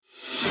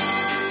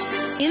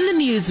In the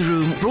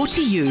Newsroom, brought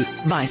to you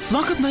by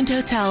Swakopmund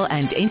Hotel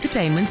and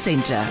Entertainment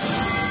Centre.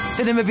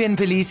 The Namibian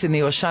police in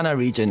the Oshana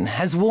region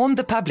has warned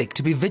the public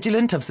to be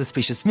vigilant of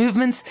suspicious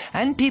movements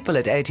and people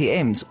at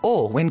ATMs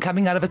or when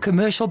coming out of a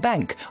commercial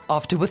bank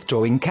after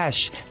withdrawing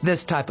cash.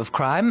 This type of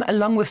crime,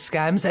 along with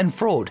scams and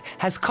fraud,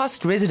 has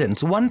cost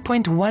residents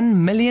 $1.1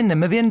 million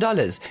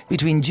Namibian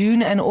between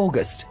June and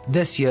August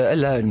this year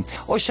alone.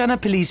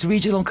 Oshana Police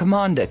Regional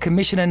Commander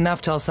Commissioner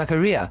Naftal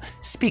Sakaria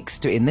speaks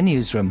to In the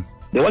Newsroom.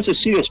 There was a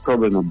serious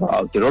problem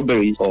about the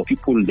robberies of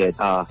people that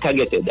are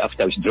targeted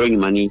after withdrawing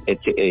money at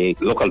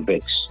local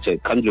banks. It's a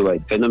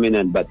countrywide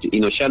phenomenon, but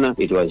in Oshana,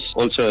 it was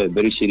also a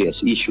very serious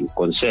issue,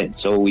 concern.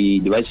 So we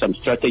devised some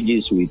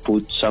strategies, we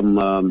put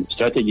some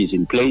strategies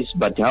in place,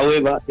 but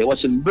however, there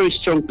was a very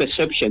strong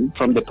perception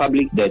from the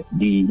public that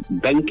the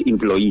bank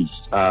employees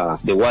are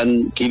the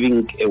one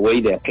giving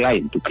away their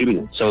client to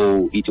criminals.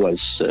 So it was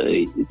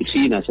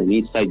seen as an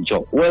inside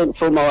job. Well,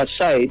 from our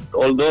side,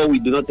 although we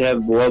do not have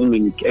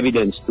overwhelming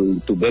evidence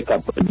to back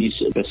up this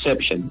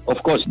perception.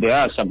 Of course, there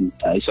are some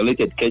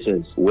isolated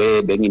cases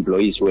where bank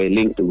employees were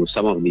linked to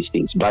some of these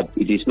things, but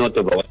it is not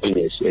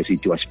overwhelming as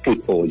it was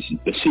put or is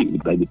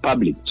perceived by the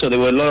public. So there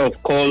were a lot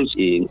of calls,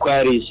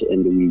 inquiries,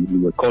 and we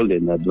were called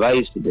and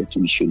advised that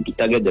we should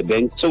target the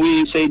bank. So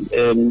we said,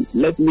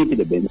 let's meet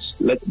the banks,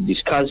 let's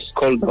discuss,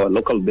 called our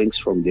local banks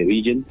from the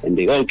region, and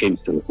they all came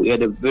through. We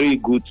had a very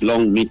good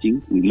long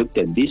meeting. We looked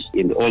at this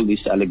and all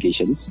these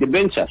allegations. The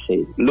banks are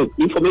saying, look,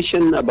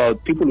 information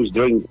about people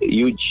withdrawing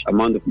huge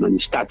amount of money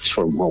starts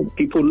from home.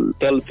 People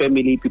tell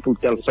family, people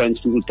tell friends,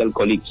 people tell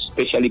colleagues,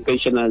 especially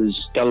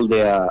pensioners tell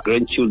their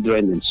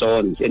grandchildren and so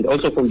on. And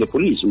also from the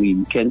police,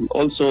 we can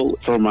also,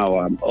 from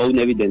our own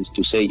evidence,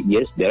 to say,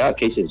 yes, there are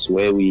cases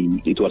where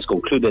it was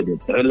concluded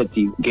that the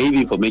relative gave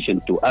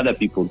information to other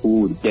people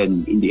who would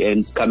then, in the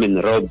end, come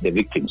and rob the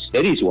victims.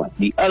 That is one.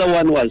 The other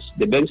one was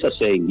the banks are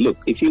saying, look,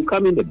 if you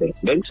come in the bank,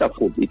 banks are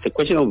full. It's a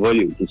question of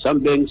volume. In some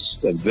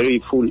banks are very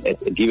full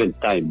at a given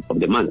time of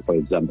the month, for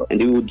example. And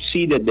you would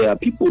see that there are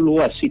people who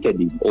are seated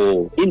in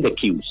or in the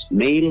queues,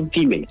 male,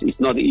 female. It's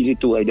not easy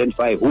to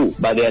identify who,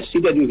 but they are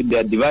seated with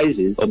their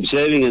devices,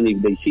 observing, and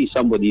if they see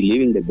somebody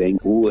leaving the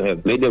bank who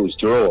have made a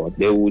withdrawal,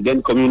 they will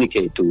then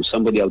communicate to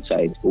somebody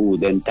outside who will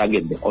then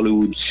target them. Or you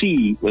would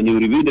see, when you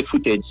review the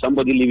footage,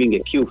 somebody leaving a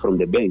queue from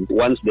the bank.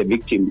 Once the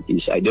victim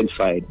is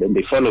identified, then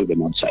they follow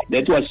them outside.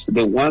 That was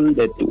the one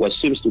that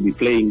seems to be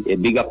playing a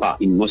bigger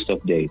part in most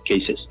of the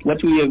cases.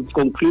 What we have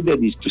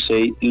concluded is to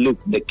say, look,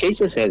 the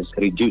cases has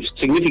reduced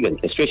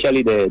significantly,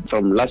 especially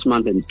from last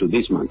month and to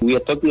this month. We are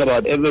talking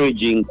about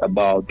averaging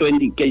about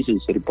 20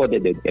 cases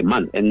reported a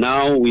month. And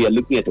now we are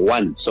looking at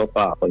one so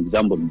far, for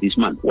example, this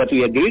month. What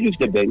we agreed with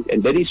the bank,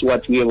 and that is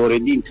what we have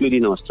already included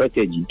in our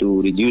strategy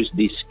to reduce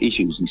these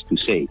issues, is to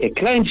say a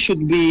client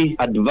should be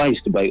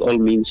advised by all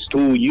means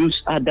to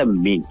use other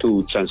means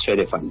to transfer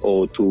the fund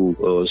or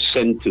to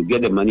send to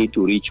get the money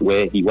to reach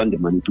where he wants the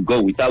money to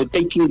go without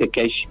taking the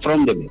cash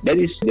from the bank. That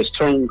is the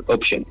strong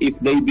option. If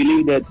they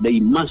believe that they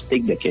must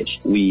take the cash,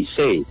 we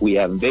say we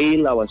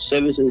avail our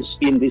services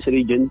in this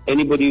region.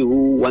 Anybody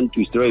who wants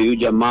to withdraw a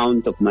huge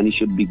amount of money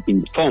should be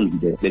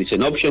informed. There is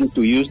an option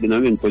to use the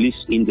Namibian police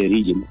in the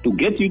region to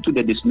get you to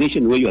the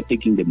destination where you are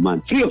taking the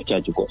money, free of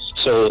charge, of course.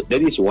 So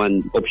that is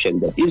one option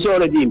that is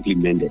already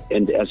implemented.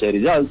 And as a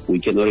result, we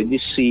can already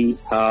see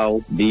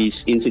how these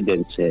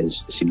incidents has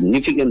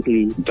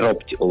significantly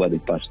dropped over the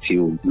past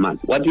few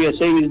months. What we are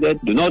saying is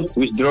that do not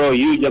withdraw a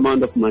huge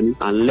amount of money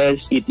unless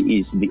it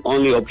is the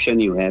only option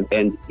you have.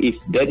 And if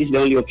that is the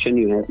only option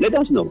you have, let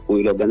us know.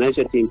 We will organize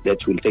a team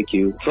that will take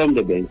you from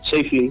the bank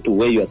safely to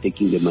where you are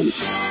taking the money.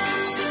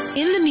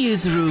 In the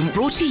Newsroom,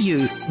 brought to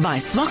you by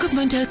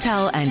Swakopmund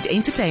Hotel and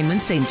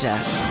Entertainment Centre.